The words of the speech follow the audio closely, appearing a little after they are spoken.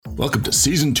Welcome to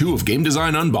Season 2 of Game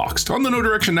Design Unboxed on the No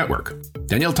Direction Network.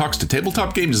 Danielle talks to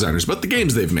tabletop game designers about the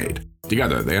games they've made.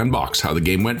 Together, they unbox how the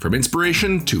game went from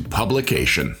inspiration to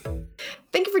publication.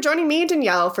 Thank you for joining me,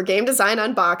 Danielle, for Game Design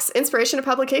Unboxed, Inspiration to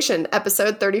Publication,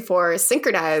 Episode 34,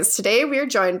 Synchronize. Today, we are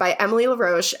joined by Emily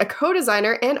LaRoche, a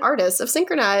co-designer and artist of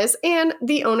Synchronize and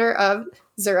the owner of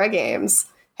Zura Games.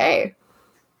 Hey.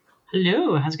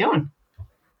 Hello, how's it going?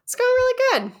 It's going really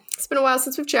good. It's been a while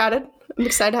since we've chatted. I'm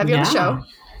excited to have you on the show.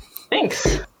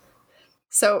 Thanks.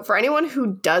 So, for anyone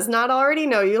who does not already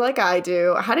know you like I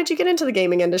do, how did you get into the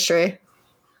gaming industry?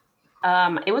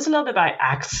 It was a little bit by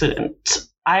accident.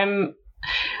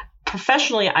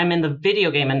 Professionally, I'm in the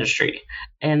video game industry.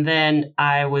 And then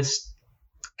I was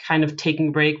kind of taking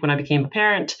a break when I became a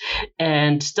parent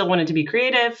and still wanted to be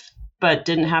creative, but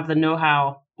didn't have the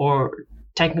know-how or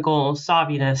technical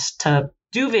savviness to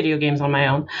do video games on my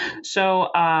own. So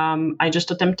I just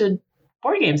attempted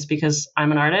board games because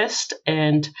I'm an artist,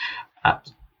 and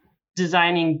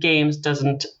designing games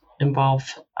doesn't involve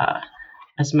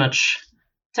as much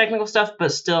technical stuff,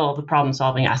 but still the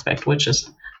problem-solving aspect, which is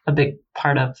a big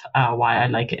part of why I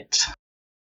like it.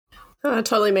 Oh, that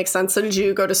totally makes sense. So did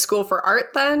you go to school for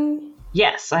art then?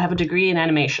 Yes, I have a degree in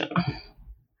animation.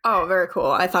 Oh, very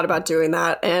cool. I thought about doing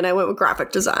that, and I went with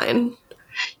graphic design.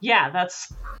 Yeah,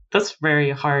 that's very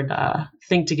hard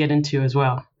thing to get into as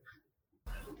well.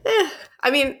 I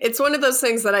mean, it's one of those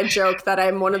things that I joke that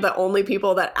I'm one of the only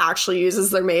people that actually uses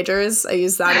their majors. I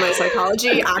use that in my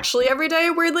psychology actually every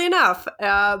day, weirdly enough,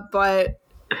 but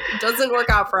it doesn't work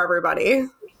out for everybody.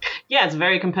 Yeah, it's a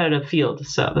very competitive field,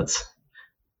 so that's,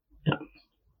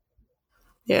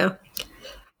 Yeah.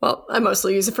 Well, I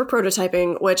mostly use it for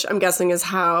prototyping, which I'm guessing is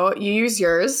how you use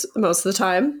yours most of the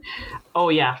time. Oh,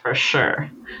 yeah, for sure.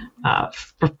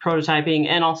 For prototyping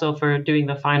and also for doing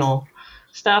the final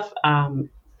stuff.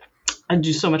 I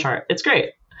do so much art. It's great.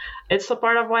 It's the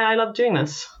part of why I love doing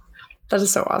this. That is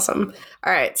so awesome.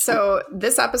 All right. So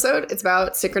this episode, it's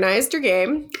about Synchronized Your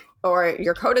Game or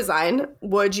your co-design.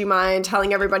 Would you mind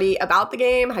telling everybody about the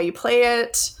game, how you play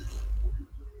it?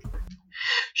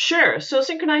 Sure. So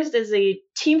Synchronized is a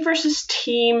team versus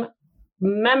team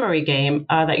memory game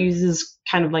that uses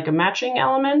kind of like a matching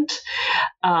element.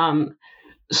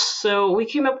 So we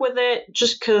came up with it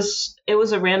just because it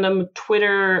was a random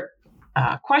Twitter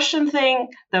question thing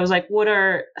that was like, what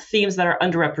are themes that are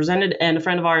underrepresented? And a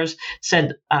friend of ours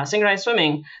said synchronized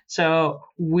swimming. So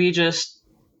we just,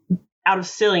 out of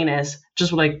silliness,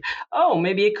 just were like, oh,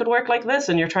 maybe it could work like this.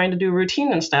 And you're trying to do a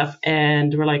routine and stuff.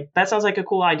 And we're like, that sounds like a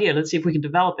cool idea. Let's see if we can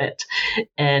develop it.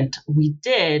 And we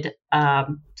did.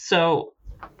 So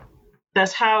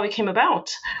that's how it came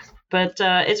about. But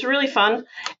it's really fun.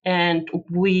 And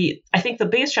I think the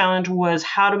biggest challenge was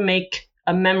how to make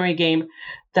a memory game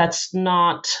that's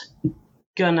not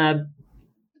gonna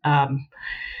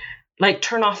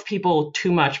turn off people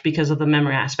too much because of the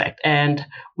memory aspect. And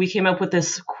we came up with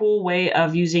this cool way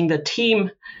of using the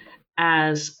team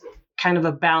as kind of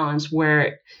a balance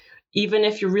where even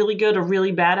if you're really good or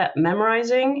really bad at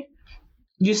memorizing,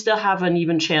 you still have an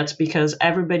even chance because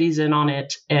everybody's in on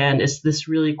it. And it's this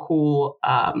really cool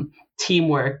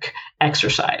teamwork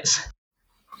exercise.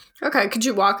 Okay. Could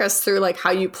you walk us through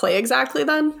how you play exactly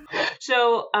then?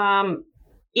 So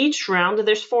each round,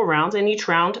 there's 4 rounds. In each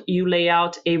round, you lay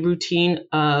out a routine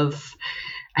of,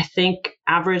 I think,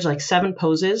 average 7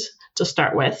 poses to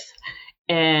start with.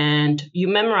 And you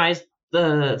memorize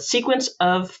the sequence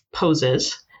of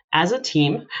poses as a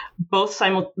team, both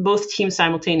teams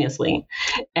simultaneously.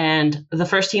 And the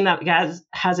first team that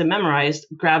has it memorized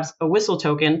grabs a whistle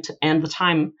token to end the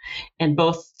time, and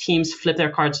both teams flip their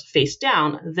cards face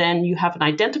down. Then you have an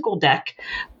identical deck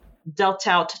dealt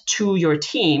out to your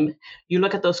team. You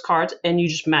look at those cards and you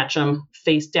just match them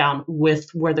face down with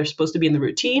where they're supposed to be in the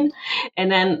routine.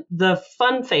 And then the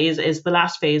fun phase is the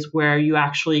last phase where you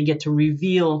actually get to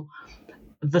reveal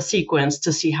the sequence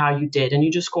to see how you did. And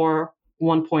you just score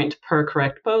 1 point per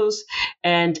correct pose,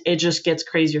 and it just gets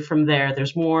crazier from there.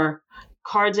 There's more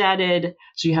cards added,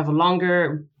 so you have a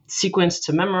longer sequence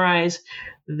to memorize.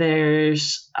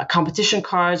 There's competition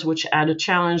cards, which add a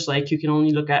challenge, like you can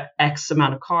only look at X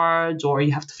amount of cards, or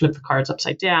you have to flip the cards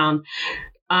upside down.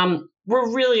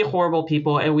 We're really horrible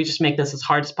people, and we just make this as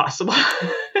hard as possible.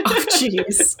 Oh,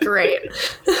 geez. Great.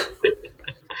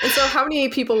 And so how many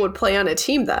people would play on a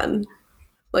team then?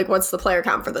 What's the player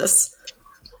count for this?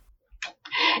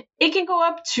 It can go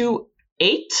up to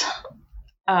 8.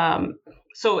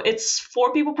 So it's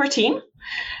 4 people per team.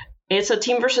 It's a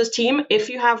team versus team. If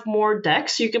you have more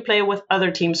decks, you can play with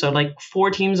other teams. So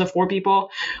 4 teams of 4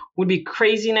 people would be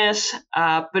craziness,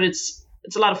 but it's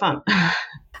a lot of fun.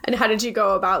 And how did you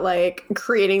go about like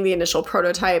creating the initial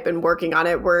prototype and working on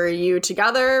it? Were you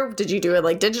together? Did you do it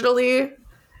like digitally?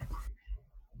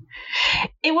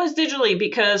 It was digitally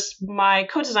because my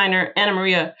co-designer, Anna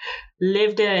Maria,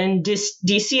 lived in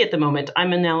DC at the moment.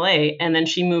 I'm in LA, and then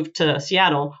she moved to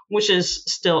Seattle, which is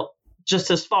still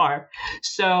just as far.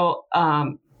 So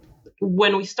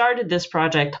when we started this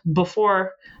project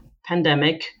before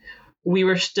pandemic, we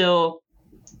were still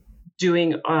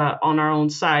doing on our own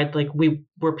side, like we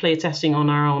were playtesting on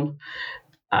our own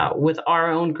with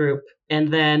our own group.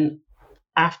 And then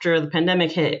after the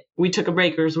pandemic hit, we took a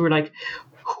break because we were like,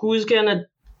 who's going to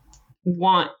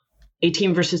want a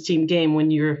team versus team game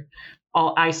when you're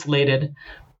all isolated?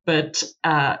 But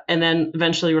and then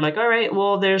eventually we're like, all right,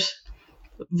 well, there's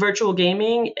virtual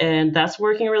gaming and that's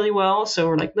working really well. So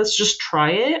we're like, let's just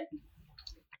try it.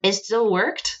 It still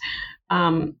worked.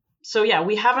 So yeah,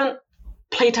 we haven't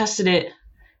play tested it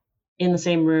in the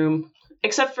same room,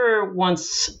 except for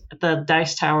once at the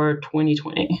Dice Tower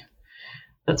 2020.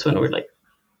 That's when we're like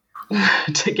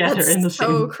together That's in the same.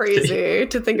 So crazy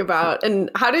to think about. And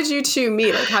how did you two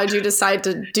meet? Like, how did you decide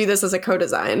to do this as a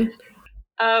co-design?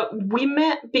 We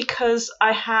met because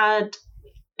I had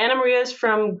Anna Maria's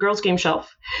from Girls Game Shelf,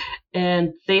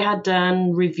 and they had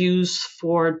done reviews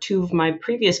for 2 of my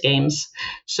previous games.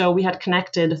 So we had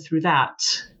connected through that.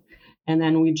 And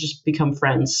then we just become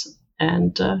friends.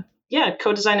 And yeah,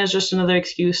 co-design is just another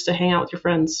excuse to hang out with your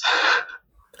friends.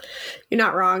 You're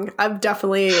not wrong. I've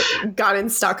definitely gotten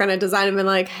stuck on a design and been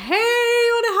like, hey,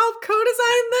 you want to help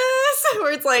co-design this?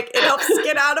 Where it's like, it helps us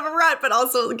get out of a rut, but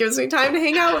also it gives me time to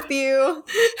hang out with you.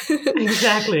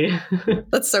 Exactly.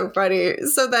 That's so funny.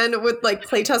 So then with like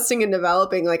playtesting and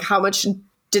developing, like how much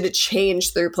did it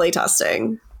change through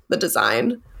playtesting, the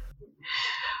design?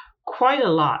 Quite a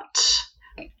lot.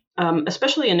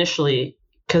 Especially initially,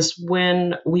 because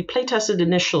when we playtested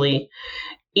initially,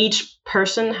 each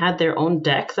person had their own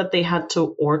deck that they had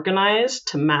to organize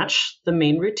to match the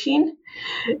main routine.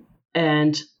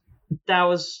 And that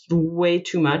was way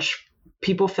too much.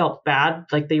 People felt bad,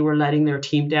 like they were letting their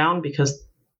team down because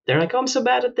they're like, oh, I'm so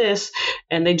bad at this.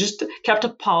 And they just kept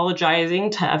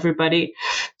apologizing to everybody.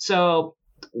 So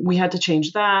we had to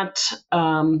change that.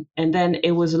 And then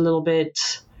it was a little bit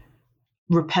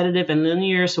repetitive and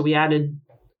linear, so we added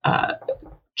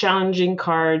challenging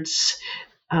cards,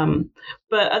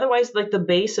 but otherwise like the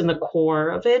base and the core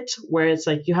of it, where it's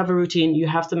like you have a routine, you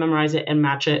have to memorize it and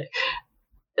match it,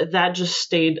 that just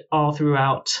stayed all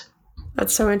throughout.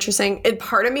 That's so interesting. And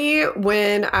part of me,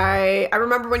 when I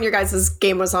remember when your guys'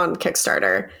 game was on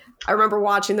Kickstarter, I remember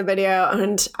watching the video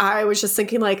and I was just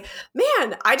thinking like,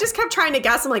 man, I just kept trying to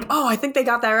guess. I'm like, oh, I think they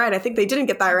got that right, I think they didn't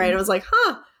get that right. And I was like,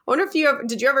 I wonder if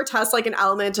did you ever test like an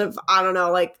element of, I don't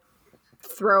know, like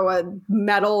throw a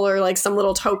medal or like some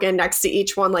little token next to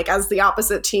each one, like as the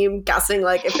opposite team guessing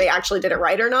like if they actually did it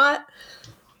right or not?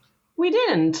 We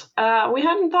didn't. We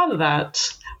hadn't thought of that.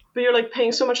 But you're like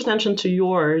paying so much attention to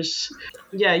yours.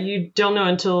 Yeah, you don't know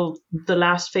until the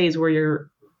last phase where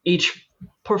you're each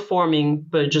performing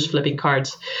but just flipping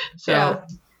cards. So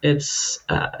it's,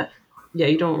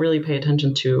 you don't really pay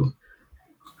attention to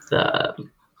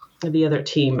the other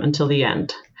team until the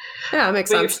end. Yeah, it makes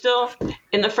sense. You're still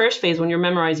in the first phase when you're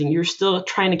memorizing, you're still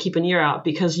trying to keep an ear out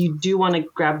because you do want to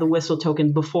grab the whistle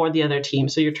token before the other team.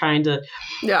 So you're trying to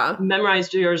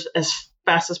memorize yours as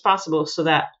fast as possible so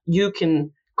that you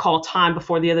can call time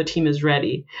before the other team is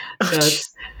ready. So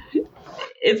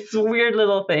it's a weird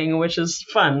little thing, which is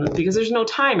fun because there's no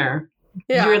timer.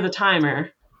 Yeah. You're the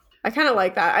timer. I kind of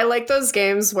like that. I like those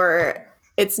games where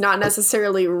it's not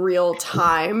necessarily real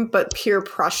time, but peer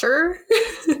pressure.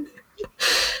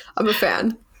 I'm a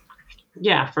fan.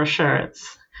 Yeah, for sure.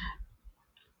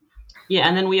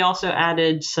 And then we also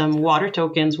added some water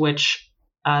tokens, which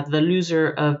the loser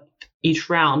of each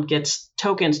round gets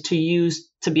tokens to use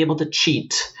to be able to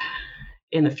cheat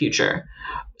in the future.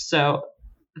 So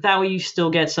that way you still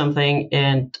get something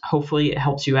and hopefully it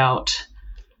helps you out.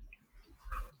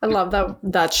 I love that.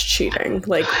 That's cheating,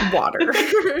 like water.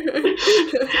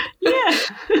 Yeah.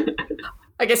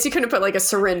 I guess you couldn't put like a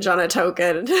syringe on a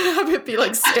token and have it be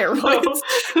like steroids.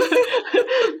 No.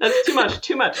 That's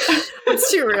too much.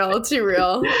 It's too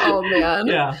real. Oh man.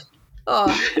 Yeah.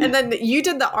 Oh, and then you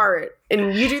did the art,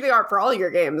 and you do the art for all your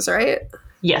games, right?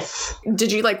 Yes.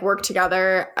 Did you like work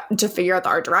together to figure out the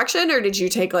art direction, or did you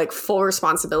take like full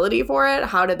responsibility for it?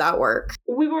 How did that work?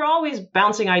 We were always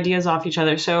bouncing ideas off each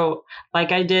other. So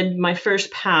like I did my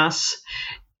first pass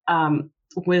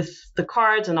with the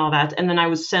cards and all that, and then I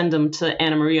would send them to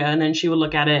Anna Maria, and then she would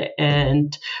look at it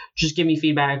and just give me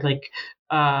feedback like,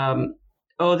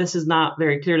 oh, this is not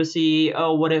very clear to see.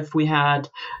 Oh, what if we had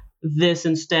this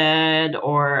instead,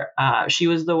 or she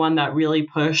was the one that really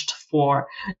pushed for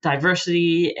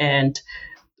diversity, and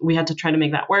we had to try to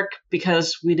make that work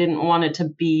because we didn't want it to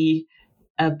be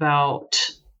about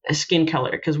a skin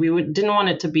color, because we didn't want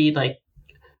it to be like,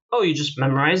 oh, you just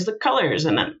memorize the colors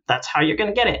and then that's how you're going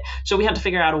to get it. So we had to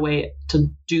figure out a way to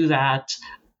do that.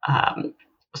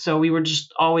 So we were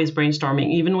just always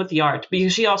brainstorming, even with the art,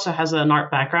 because she also has an art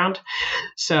background.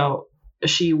 So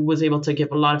she was able to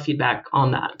give a lot of feedback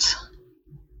on that.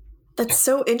 That's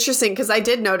so interesting, because I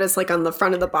did notice like on the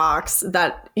front of the box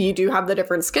that you do have the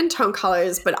different skin tone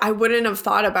colors, but I wouldn't have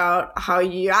thought about how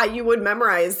you would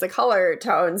memorize the color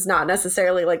tones, not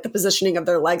necessarily like the positioning of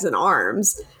their legs and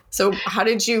arms. So how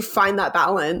did you find that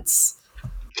balance?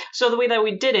 So the way that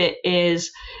we did it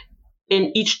is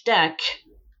in each deck,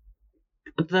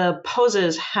 the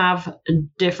poses have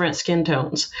different skin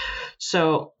tones.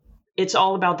 So it's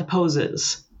all about the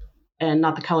poses and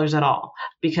not the colors at all.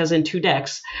 Because in 2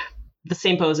 decks, the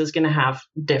same pose is going to have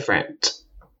different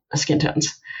skin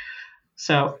tones.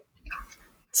 So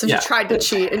if you tried to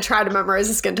cheat and try to memorize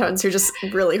the skin tones, you're just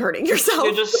really hurting yourself.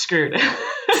 You're just screwed.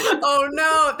 Oh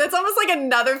no, that's almost like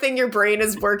another thing your brain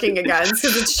is working against,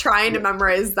 because it's trying to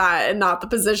memorize that and not the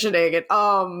positioning. And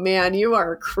oh man, you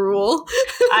are cruel.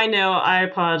 I know, I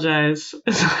apologize.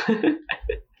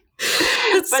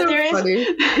 But so funny.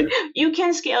 You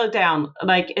can scale it down,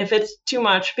 like if it's too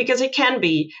much, because it can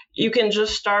be. You can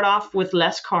just start off with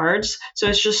less cards, so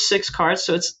it's just 6 cards,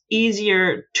 so it's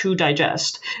easier to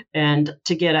digest and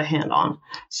to get a hand on.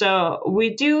 So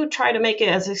we do try to make it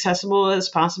as accessible as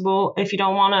possible. If you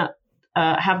don't want to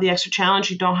have the extra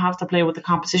challenge, you don't have to play with the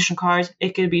composition cards.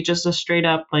 It could be just a straight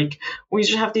up like, we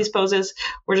just have these poses,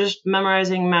 we're just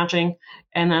memorizing, matching,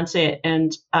 and that's it.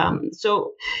 And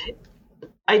so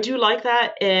I do like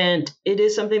that, and it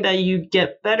is something that you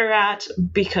get better at,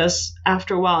 because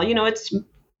after a while, it's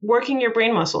working your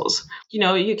brain muscles.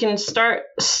 You can start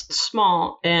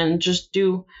small and just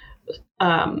do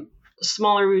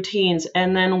smaller routines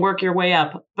and then work your way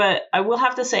up. But I will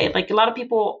have to say, like, a lot of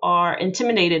people are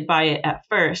intimidated by it at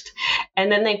first, and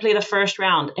then they play the first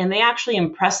round and they actually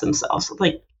impress themselves.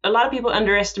 Like, a lot of people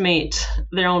underestimate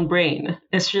their own brain.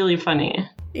 It's really funny.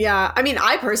 Yeah, I mean,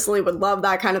 I personally would love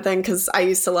that kind of thing, because I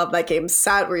used to love that game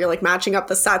Set, where you're like matching up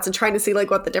the sets and trying to see like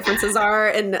what the differences are.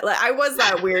 And like, I was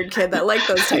that weird kid that liked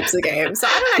those types of games. So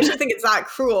I don't actually think it's that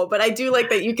cruel, but I do like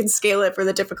that you can scale it for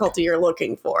the difficulty you're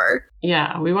looking for.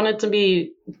 Yeah, we want it to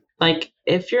be like,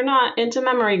 if you're not into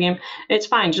memory game, it's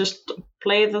fine. Just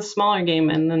play the smaller game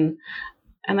and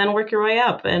then work your way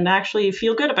up and actually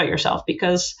feel good about yourself,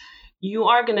 because you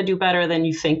are going to do better than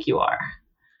you think you are,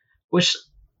 which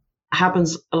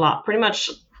happens a lot, pretty much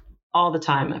all the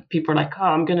time. People are like, oh,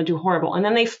 I'm going to do horrible. And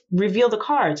then they reveal the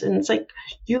cards and it's like,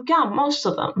 you got most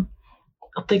of them.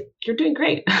 I think you're doing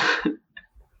great.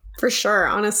 For sure.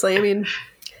 Honestly, I mean,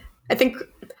 I think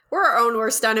we're our own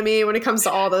worst enemy when it comes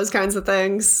to all those kinds of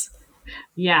things.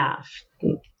 Yeah.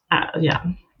 Yeah.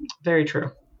 Very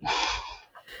true.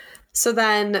 So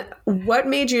then what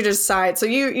made you decide? So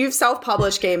you've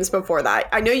self-published games before that.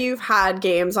 I know you've had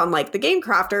games on like the Game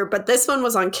Crafter, but this one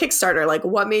was on Kickstarter. Like,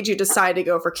 what made you decide to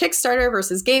go for Kickstarter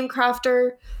versus Game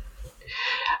Crafter?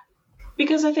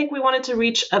 Because I think we wanted to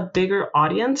reach a bigger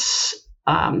audience.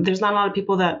 There's not a lot of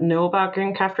people that know about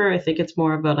Game Crafter. I think it's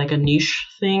more of a niche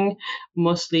thing,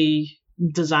 mostly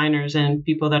designers and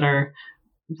people that are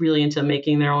really into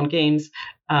making their own games.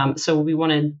 So we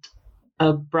wanted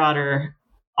a broader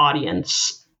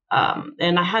audience.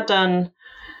 And I had done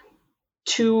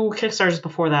 2 Kickstarters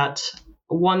before that,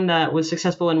 one that was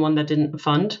successful and one that didn't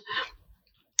fund.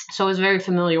 So I was very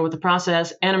familiar with the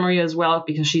process. Anna Maria as well,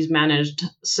 because she's managed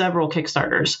several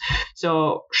Kickstarters.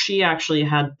 So she actually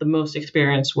had the most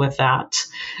experience with that.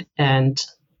 And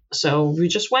so we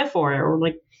just went for it. We're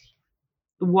like,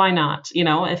 why not?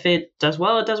 If it does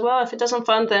well, it does well. If it doesn't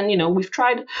fund, then, we've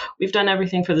tried. We've done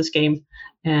everything for this game.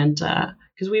 And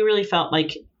because we really felt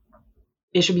like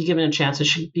it should be given a chance. It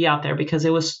should be out there because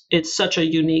it's such a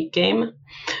unique game.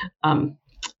 And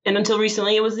until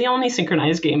recently, it was the only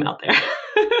synchronized game out there.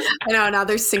 I know, now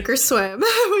there's Sink or Swim,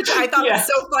 which I thought was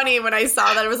so funny when I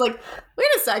saw that. I was like, wait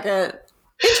a second.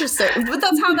 Interesting. But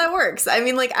that's how that works. I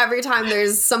mean, like, every time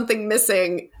there's something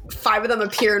missing, 5 of them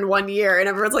appear in 1 year, and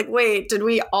everyone's like, wait, did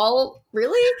we all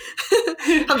really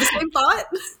have the same thought?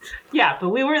 Yeah, but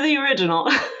we were the original.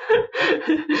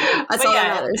 That's all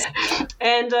that matters.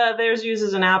 And there's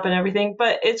uses an app and everything,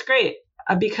 but it's great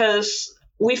because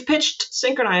we've pitched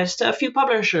Synchronized to a few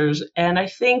publishers, and I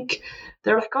think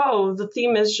they're like, oh, the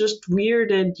theme is just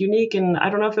weird and unique, and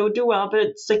I don't know if it would do well, but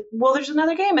it's like, well, there's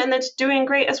another game, and it's doing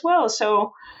great as well.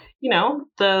 So,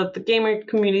 the gamer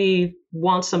community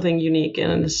wants something unique,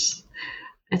 and it's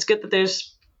good that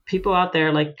there's people out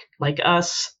there like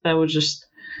us that would just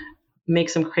make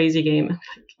some crazy game.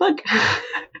 Look.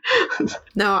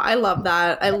 No, I love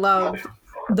that. I love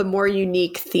the more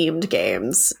unique themed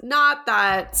games. Not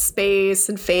that space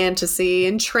and fantasy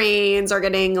and trains are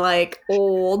getting like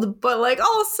old, but like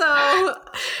also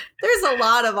there's a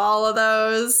lot of all of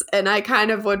those, and I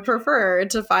kind of would prefer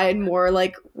to find more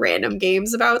like random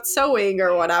games about sewing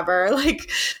or whatever.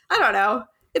 Like, I don't know.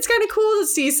 It's kind of cool to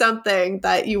see something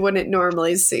that you wouldn't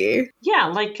normally see. Yeah,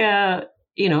 like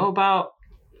about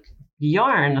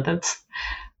yarn. That's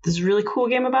this really cool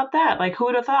game about that. Like, who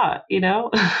would have thought,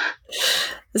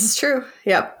 This is true.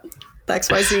 Yep. The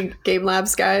XYZ Game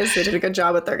Labs guys, they did a good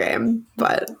job with their game.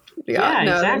 But yeah,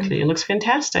 exactly. It looks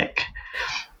fantastic.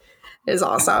 It is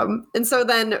awesome. And so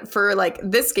then for like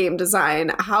this game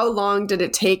design, how long did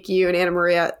it take you and Anna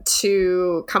Maria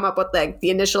to come up with like the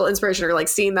initial inspiration, or like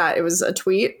seeing that it was a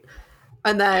tweet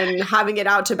and then having it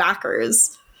out to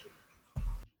backers?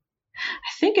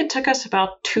 I think it took us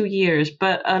about 2 years,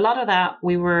 but a lot of that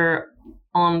we were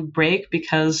on break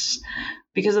because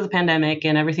of the pandemic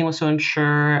and everything was so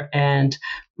unsure, and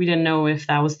we didn't know if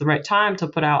that was the right time to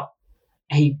put out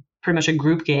pretty much a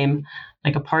group game,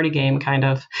 like a party game kind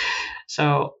of.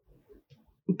 So,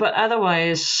 but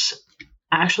otherwise,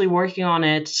 actually working on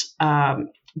it,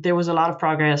 there was a lot of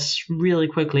progress really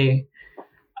quickly.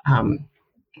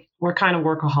 We're kind of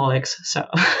workaholics, so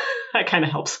that kind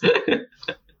of helps.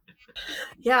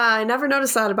 Yeah, I never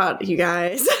noticed that about you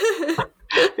guys.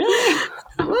 Really?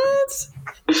 What?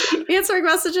 Answering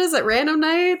messages at random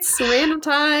nights, random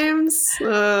times.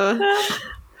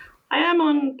 I am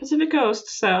on Pacific Coast,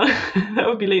 so that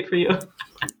would be late for you.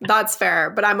 That's fair,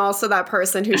 but I'm also that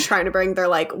person who's trying to bring their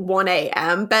like 1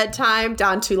 a.m. bedtime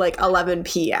down to like 11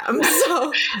 p.m.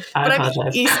 So, but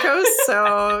I'm East Coast,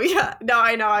 so yeah. No,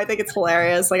 I know. I think it's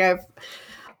hilarious. Like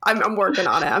I'm working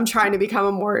on it. I'm trying to become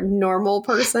a more normal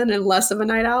person and less of a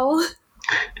night owl.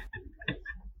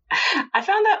 I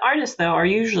found that artists, though, are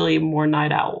usually more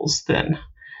night owls than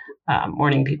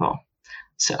morning people.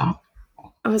 So.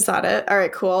 Oh, is that it? All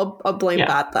right, cool. I'll blame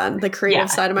that then. The creative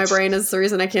side of my brain is the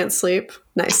reason I can't sleep.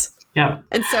 Nice. Yeah.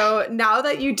 And so now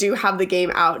that you do have the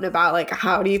game out and about, like,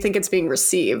 how do you think it's being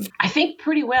received? I think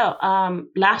pretty well.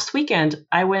 Last weekend,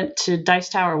 I went to Dice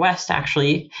Tower West,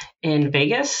 actually, in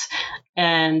Vegas.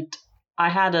 And I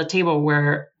had a table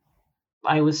where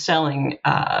I was selling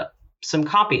some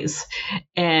copies.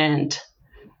 And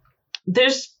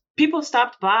there's people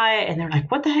stopped by and they're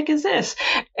like, what the heck is this?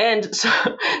 And so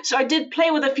I did play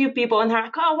with a few people and they're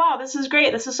like, oh, wow, this is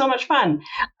great. This is so much fun.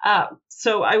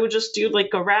 So I would just do like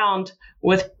a round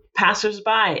with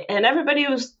passersby and everybody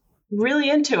was really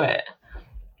into it.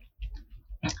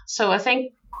 So I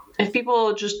think if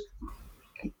people just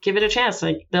give it a chance,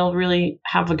 like they'll really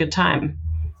have a good time.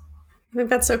 I think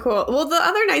that's so cool. Well, the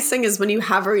other nice thing is when you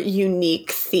have a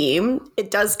unique theme, it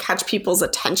does catch people's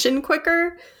attention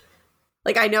quicker.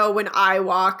 Like, I know when I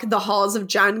walk the halls of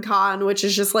Gen Con, which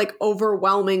is just like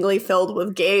overwhelmingly filled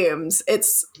with games,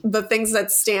 it's the things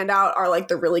that stand out are like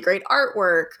the really great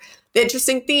artwork, the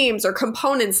interesting themes or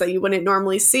components that you wouldn't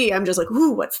normally see. I'm just like,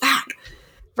 ooh, what's that?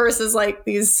 Versus like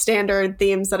these standard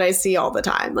themes that I see all the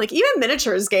time. Like even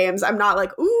miniatures games, I'm not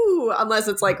like, ooh, unless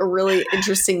it's like a really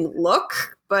interesting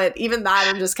look. But even that,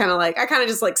 I'm just kind of like, I kind of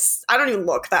just like, I don't even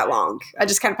look that long. I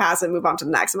just kind of pass it and move on to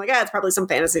the next. I'm like, it's probably some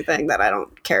fantasy thing that I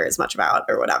don't care as much about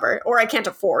or whatever. Or I can't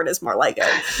afford is more like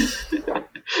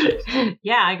it.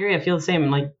 Yeah, I agree. I feel the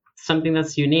same. Like something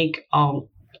that's unique, I'll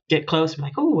get close and be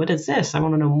like, oh, what is this? I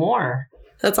want to know more.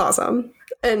 That's awesome.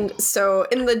 And so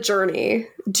in the journey,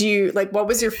 do you like, what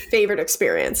was your favorite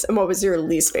experience and what was your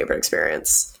least favorite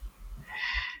experience?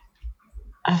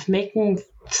 Of making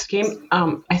this game,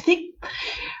 I think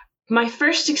my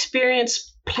first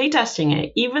experience playtesting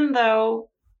it, even though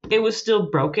it was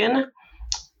still broken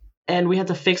and we had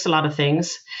to fix a lot of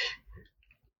things,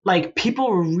 like people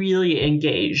were really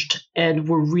engaged and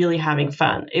were really having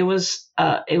fun. It was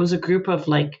a group of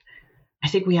like, I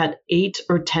think we had 8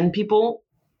 or 10 people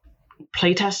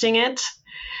playtesting it,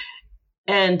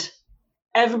 and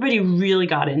everybody really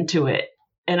got into it.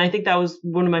 And I think that was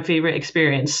one of my favorite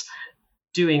experience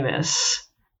doing this,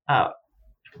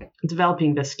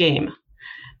 developing this game.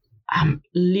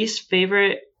 Least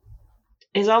favorite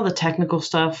is all the technical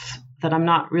stuff that I'm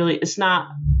not really, it's not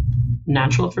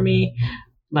natural for me.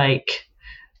 Like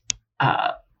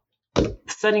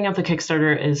setting up the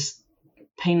Kickstarter is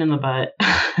pain in the butt.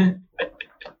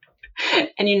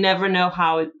 And you never know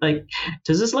how it, like,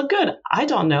 does this look good? I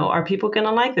don't know. Are people going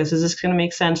to like this? Is this going to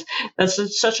make sense?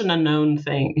 That's such an unknown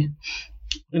thing,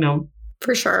 you know?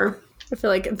 For sure. I feel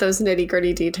like those nitty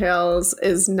gritty details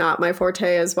is not my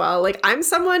forte as well. Like, I'm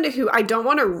someone who I don't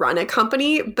want to run a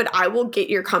company, but I will get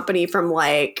your company from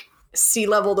like C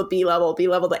level to B level, B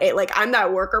level to A. Like, I'm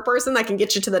that worker person that can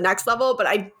get you to the next level, but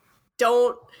I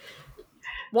don't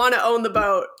want to own the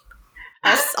boat.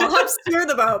 I'll help steer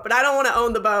the boat, but I don't want to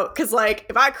own the boat because, like,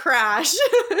 if I crash,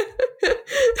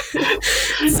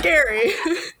 it's scary.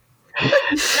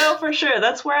 No, for sure.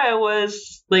 That's where I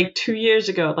was like 2 years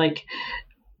ago. Like,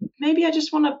 maybe I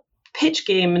just want to pitch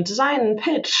game and design and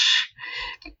pitch.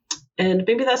 And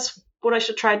maybe that's what I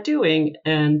should try doing.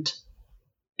 And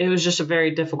it was just a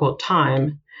very difficult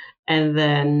time. And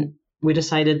then we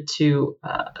decided to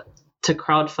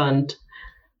crowdfund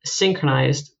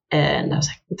Synchronized. And I was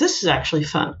like, this is actually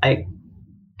fun. I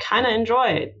kind of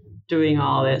enjoy doing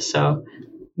all this. So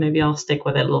maybe I'll stick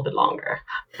with it a little bit longer.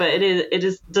 But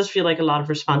it does feel like a lot of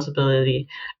responsibility.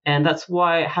 And that's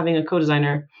why having a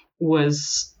co-designer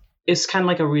is kind of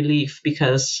like a relief,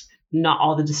 because not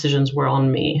all the decisions were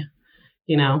on me,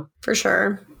 you know? For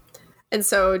sure. And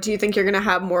so do you think you're going to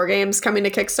have more games coming to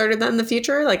Kickstarter then in the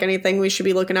future? Like, anything we should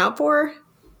be looking out for?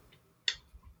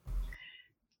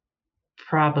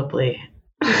 Probably.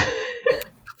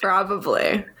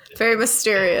 Probably. Very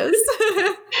mysterious.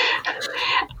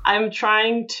 I'm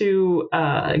trying to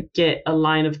get a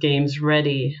line of games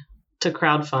ready to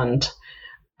crowdfund.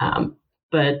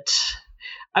 But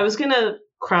I was going to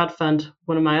crowdfund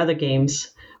one of my other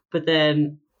games, but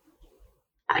then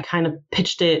I kind of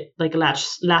pitched it like a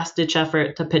last ditch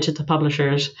effort to pitch it to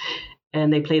publishers,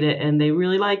 and they played it and they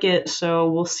really like it.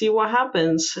 So we'll see what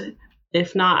happens.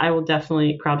 If not, I will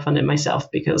definitely crowdfund it myself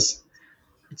because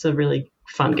it's a really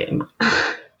fun game.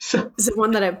 So, is it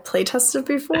one that I've play tested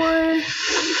before?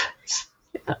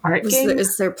 The art game?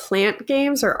 Is there plant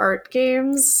games or art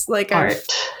games? Like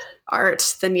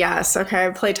art. Then yes. Okay,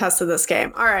 I've play tested this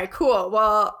game. All right, cool.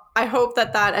 Well, I hope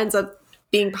that ends up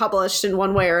being published in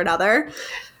one way or another.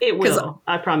 It will.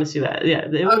 I promise you that. Yeah,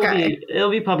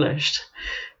 it'll be published.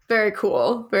 Very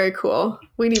cool. Very cool.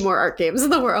 We need more art games in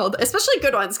the world, especially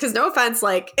good ones, because no offense,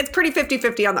 like, it's pretty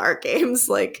 50-50 on the art games.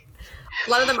 Like, a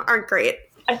lot of them aren't great.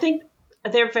 I think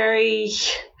they're very,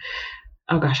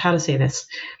 oh gosh, how to say this?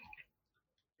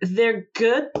 They're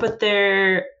good, but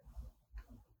they're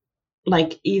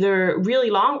like either really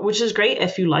long, which is great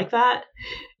if you like that.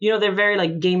 You know, they're very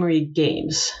like gamery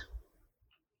games.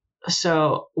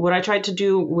 So what I tried to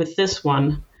do with this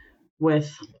one,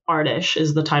 with Artish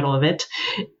is the title of it,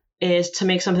 is to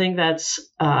make something that's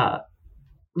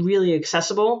really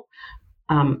accessible,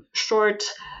 short.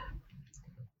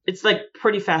 It's like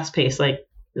pretty fast paced. Like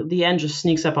the end just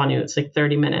sneaks up on you. It's like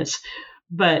 30 minutes,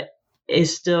 but it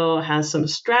still has some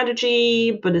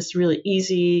strategy, but it's really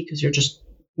easy because you're just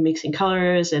mixing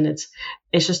colors, and it's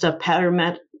just a pattern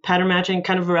matching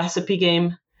kind of a recipe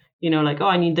game. You know, like, oh,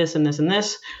 I need this and this and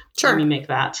this. Sure. Let me make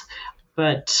that.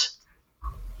 But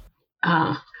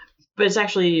it's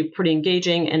actually pretty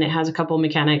engaging, and it has a couple of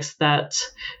mechanics that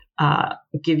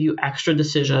give you extra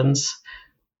decisions,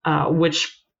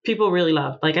 which people really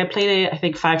love. Like, I played it, I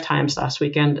think, 5 times last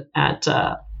weekend at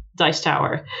Dice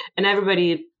Tower, and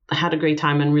everybody had a great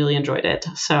time and really enjoyed it.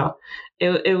 So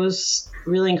it was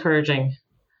really encouraging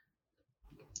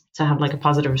to have like a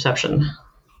positive reception.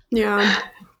 Yeah.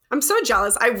 I'm so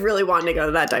jealous. I really wanted to go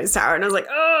to that Dice Tower. And I was like,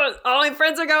 oh, all my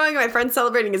friends are going. My friend's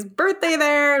celebrating his birthday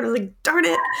there. And I was like, darn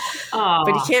it. Aww.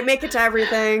 But you can't make it to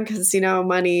everything because, you know,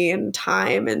 money and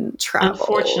time and travel.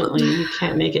 Unfortunately, you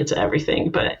can't make it to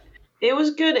everything. But it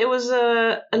was good. It was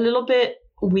a little bit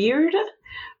weird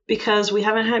because we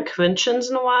haven't had conventions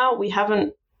in a while. We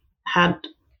haven't had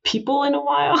people in a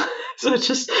while. So it's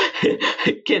just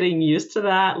getting used to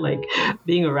that, like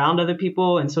being around other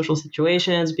people in social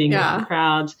situations, being around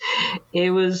crowds.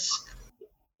 It was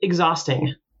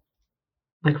exhausting,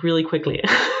 like really quickly.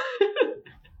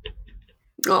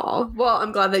 Oh, well,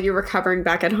 I'm glad that you're recovering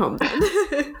back at home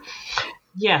then.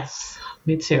 Yes,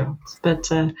 me too. But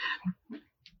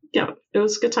yeah, it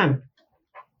was a good time.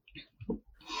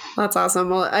 That's awesome.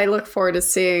 Well, I look forward to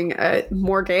seeing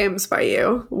more games by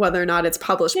you, whether or not it's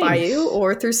published by you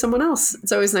or through someone else.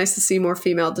 It's always nice to see more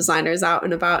female designers out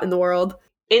and about in the world.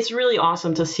 It's really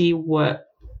awesome to see what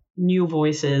new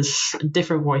voices,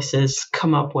 different voices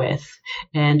come up with,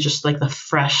 and just like the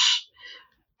fresh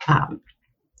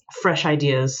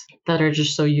ideas that are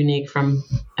just so unique from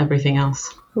everything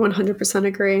else. 100%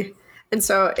 agree. And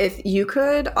so if you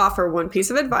could offer one piece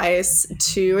of advice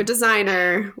to a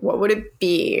designer, what would it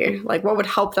be? Like, what would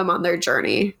help them on their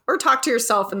journey? Or talk to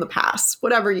yourself in the past,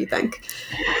 whatever you think.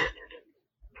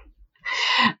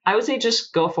 I would say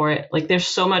just go for it. Like, there's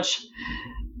so much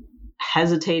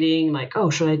hesitating, like, oh,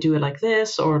 should I do it like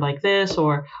this?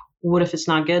 Or what if it's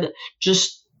not good?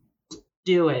 Just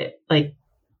do it. Like,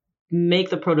 make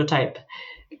the prototype,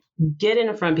 get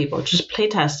in front of people, just play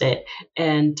test it.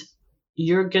 And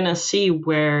you're going to see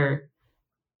where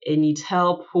it needs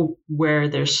help, where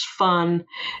there's fun.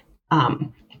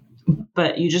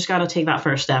 But you just got to take that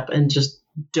first step and just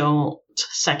don't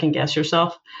second guess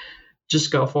yourself.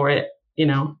 Just go for it, you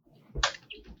know.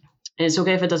 And it's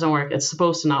okay if it doesn't work. It's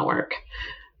supposed to not work.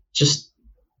 Just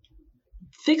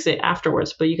fix it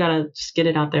afterwards, but you got to just get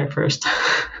it out there first.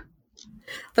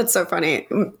 That's so funny.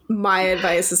 My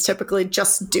advice is typically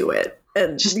just do it.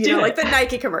 And, just you know, like the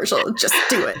Nike commercial, just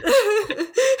do it.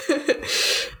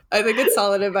 I think it's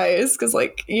solid advice because,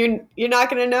 like, you're not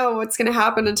going to know what's going to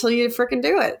happen until you freaking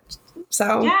do it.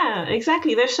 So yeah,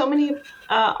 exactly. There's so many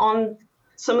on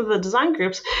some of the design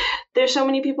groups. There's so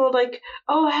many people like,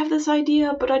 oh, I have this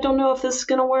idea, but I don't know if this is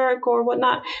going to work or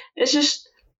whatnot. It's just,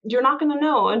 you're not going to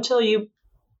know until you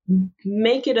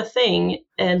make it a thing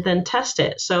and then test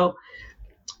it. So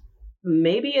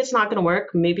maybe it's not going to work.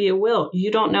 Maybe it will.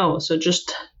 You don't know. So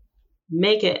just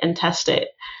make it and test it,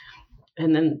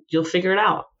 and then you'll figure it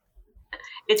out.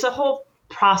 It's a whole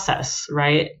process,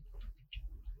 right?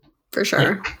 For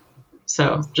sure.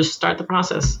 So just start the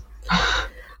process.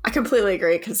 I completely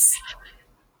agree because,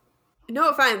 no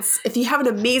offense, if you have an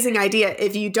amazing idea,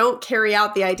 if you don't carry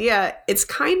out the idea, it's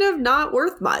kind of not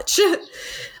worth much.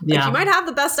 Like, you might have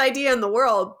the best idea in the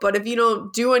world, but if you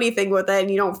don't do anything with it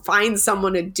and you don't find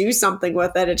someone to do something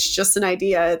with it, it's just an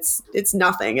idea. It's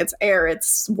nothing. It's air.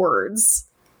 It's words.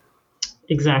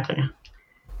 Exactly.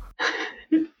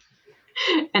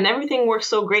 And everything works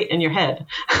so great in your head.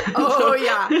 Oh,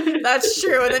 yeah, that's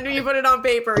true. And then when you put it on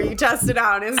paper, you test it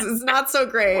out. It's not so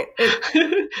great.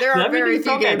 There are very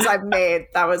few games I've made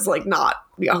that was like not,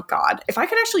 oh God. If I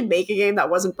could actually make a game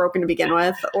that wasn't broken to begin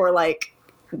with or like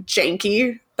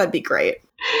janky, that'd be great.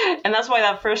 And that's why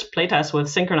that first playtest with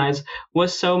Synchronize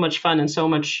was so much fun and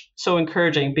so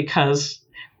encouraging, because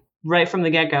right from the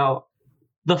get-go,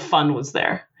 the fun was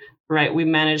there. Right, we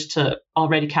managed to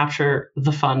already capture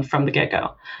the fun from the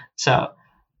get-go. So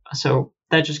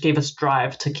that just gave us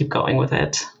drive to keep going with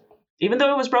it, even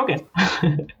though it was broken.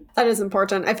 That is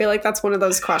important. I feel like that's one of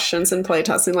those questions in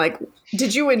playtesting. Like,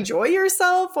 did you enjoy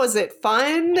yourself? Was it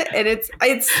fun? And it's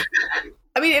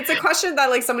a question that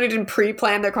like somebody who didn't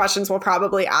pre-plan their questions will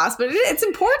probably ask, but it's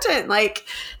important. Like,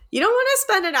 you don't want to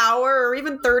spend an hour or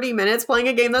even 30 minutes playing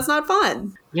a game that's not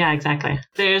fun. Yeah, exactly.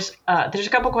 There's a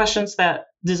couple questions that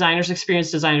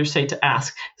experienced designers say to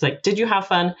ask. It's like, did you have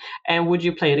fun? And would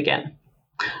you play it again?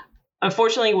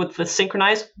 Unfortunately, with the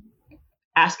Synchronize,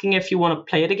 asking if you want to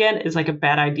play it again is like a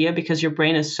bad idea because your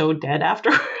brain is so dead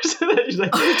afterwards. That you're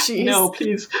like, oh, geez. No,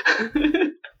 please.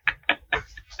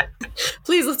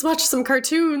 Please, let's watch some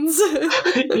cartoons.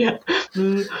 Yeah.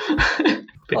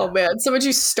 Oh, man. So would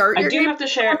you start your game? I do have to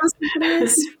share.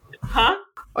 Huh?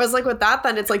 I was like, with that,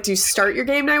 then it's like, do you start your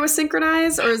game night with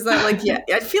Synchronize? Or is that like, yeah,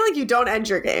 I feel like you don't end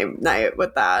your game night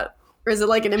with that. Or is it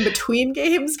like an in-between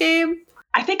games game?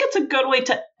 I think it's a good way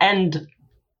to end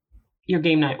your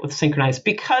game night with Synchronize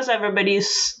because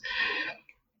everybody's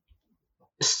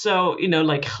so,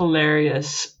 like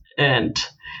hilarious. And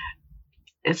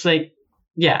it's like,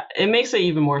 yeah, it makes it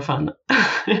even more fun.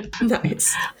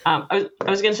 Nice. I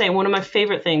was going to say, one of my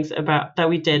favorite things about that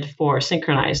we did for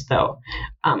Synchronize, though,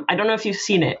 I don't know if you've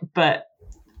seen it, but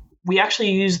we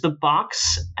actually use the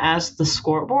box as the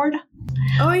scoreboard.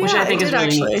 Oh, yeah, which I think is really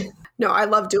actually neat. No, I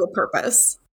love dual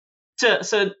purpose. So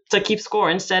to keep score,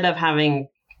 instead of having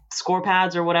score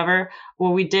pads or whatever,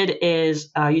 what we did is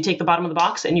you take the bottom of the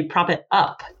box and you prop it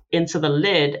up into the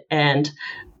lid, and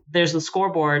there's the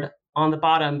scoreboard on the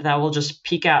bottom that will just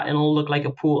peek out and it'll look like a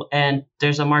pool, and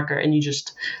there's a marker and you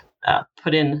just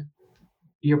put in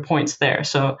your points there.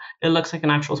 So it looks like an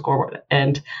actual scoreboard.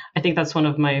 And I think that's one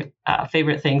of my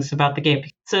favorite things about the game.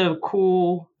 It's a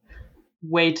cool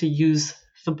way to use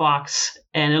the box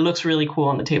and it looks really cool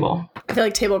on the table. I feel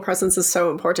like table presence is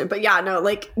so important, but yeah, no,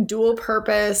 like dual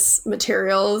purpose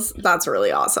materials, that's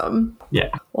really awesome. Yeah.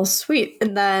 Well, sweet.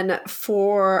 And then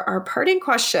for our parting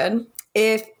question,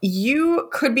 if you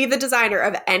could be the designer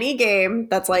of any game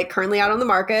that's like currently out on the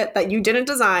market that you didn't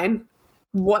design,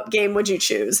 what game would you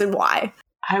choose and why?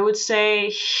 I would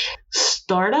say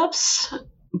Startups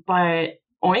by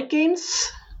Oink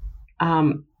Games,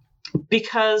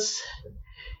 because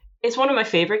it's one of my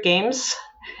favorite games.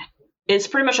 It's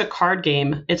pretty much a card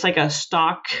game. It's like a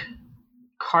stock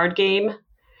card game,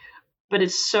 but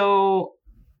it's so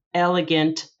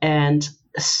elegant and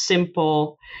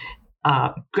simple.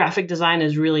 Graphic design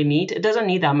is really neat. It doesn't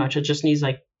need that much. It just needs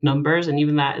like numbers, and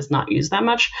even that is not used that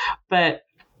much. But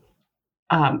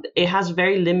it has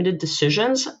very limited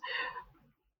decisions,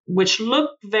 which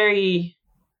look very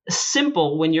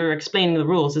simple when you're explaining the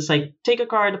rules. It's like, take a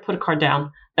card, put a card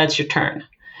down, that's your turn.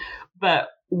 But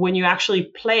when you actually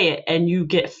play it and you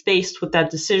get faced with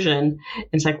that decision,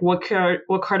 it's like, what card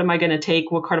am I going to take?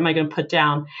 What card am I going to put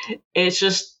down? It's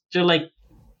just, you're like,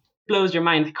 blows your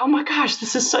mind. Like, oh my gosh,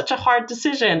 this is such a hard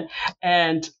decision.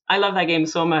 And I love that game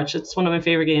so much. It's one of my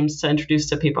favorite games to introduce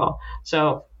to people.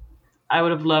 So I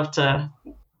would have loved to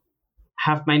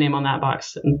have my name on that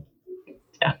box. And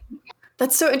yeah.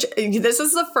 That's so interesting. This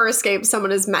is the first game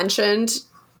someone has mentioned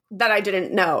that I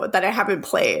didn't know, that I haven't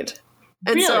played.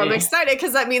 And really? So I'm excited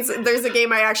because that means there's a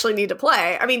game I actually need to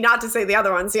play. I mean, not to say the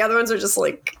other ones. The other ones are just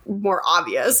like more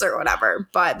obvious or whatever.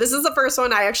 But this is the first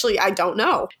one I don't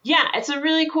know. Yeah, it's a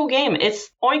really cool game.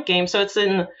 It's Oink game, so it's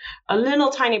in a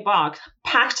little tiny box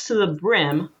packed to the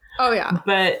brim. Oh, yeah.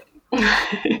 But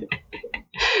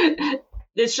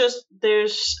it's just,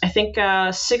 there's, I think,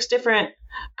 6 different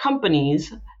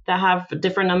companies that have a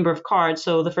different number of cards.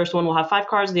 So the first one will have 5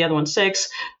 cards, the other one 6,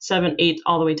 7, 8,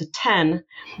 all the way to 10.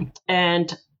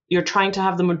 And you're trying to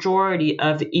have the majority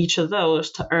of each of those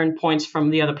to earn points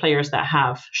from the other players that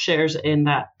have shares in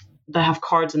that have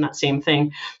cards in that same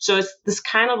thing. So it's this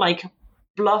kind of like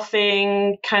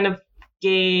bluffing kind of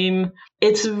game.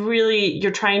 It's really,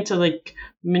 you're trying to like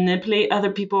manipulate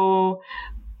other people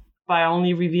by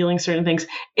only revealing certain things.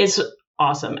 It's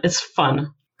awesome. It's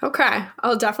fun. Okay.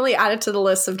 I'll definitely add it to the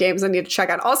list of games I need to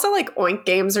check out. Also, like, Oink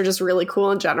games are just really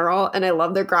cool in general, and I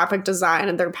love their graphic design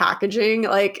and their packaging.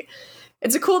 Like,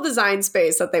 it's a cool design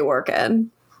space that they work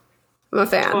in. I'm a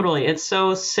fan. Totally. It's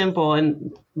so simple,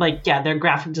 and like, yeah, their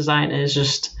graphic design is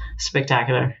just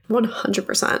spectacular.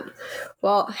 100%.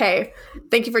 Well, hey,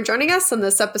 thank you for joining us on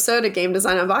this episode of Game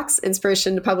Design Unboxed,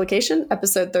 Inspiration to Publication,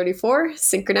 episode 34,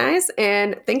 Synchronize.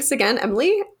 And thanks again,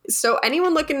 Emily. So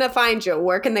anyone looking to find you,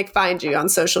 where can they find you on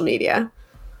social media?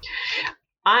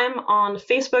 I'm on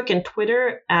Facebook and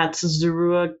Twitter at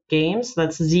Zerua Games.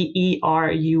 That's Zerua.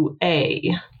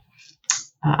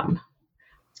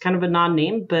 It's kind of a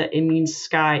non-name, but it means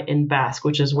sky in Basque,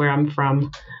 which is where I'm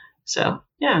from. So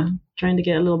yeah, trying to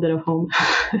get a little bit of home.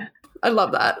 I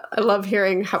love that. I love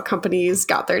hearing how companies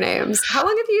got their names. How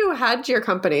long have you had your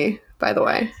company, by the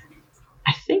way?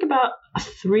 I think about a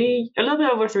little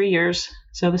bit over 3 years.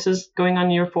 So this is going on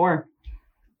year 4.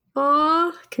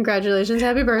 Aw, congratulations.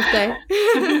 Happy birthday.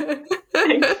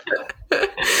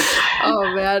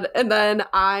 Oh, man. And then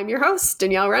I'm your host,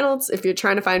 Danielle Reynolds. If you're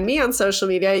trying to find me on social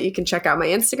media, you can check out my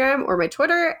Instagram or my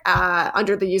Twitter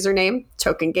under the username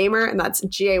Token Gamer, and that's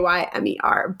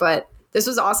Gaymer. But this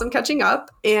was awesome catching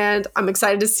up, and I'm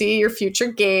excited to see your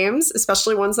future games,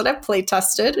 especially ones that I've play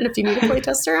tested. And if you need a play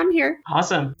tester, I'm here.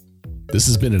 Awesome. This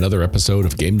has been another episode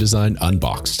of Game Design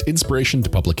Unboxed, Inspiration to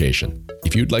Publication.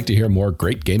 If you'd like to hear more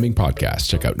great gaming podcasts,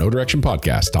 check out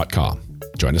NoDirectionPodcast.com.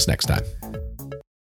 Join us next time.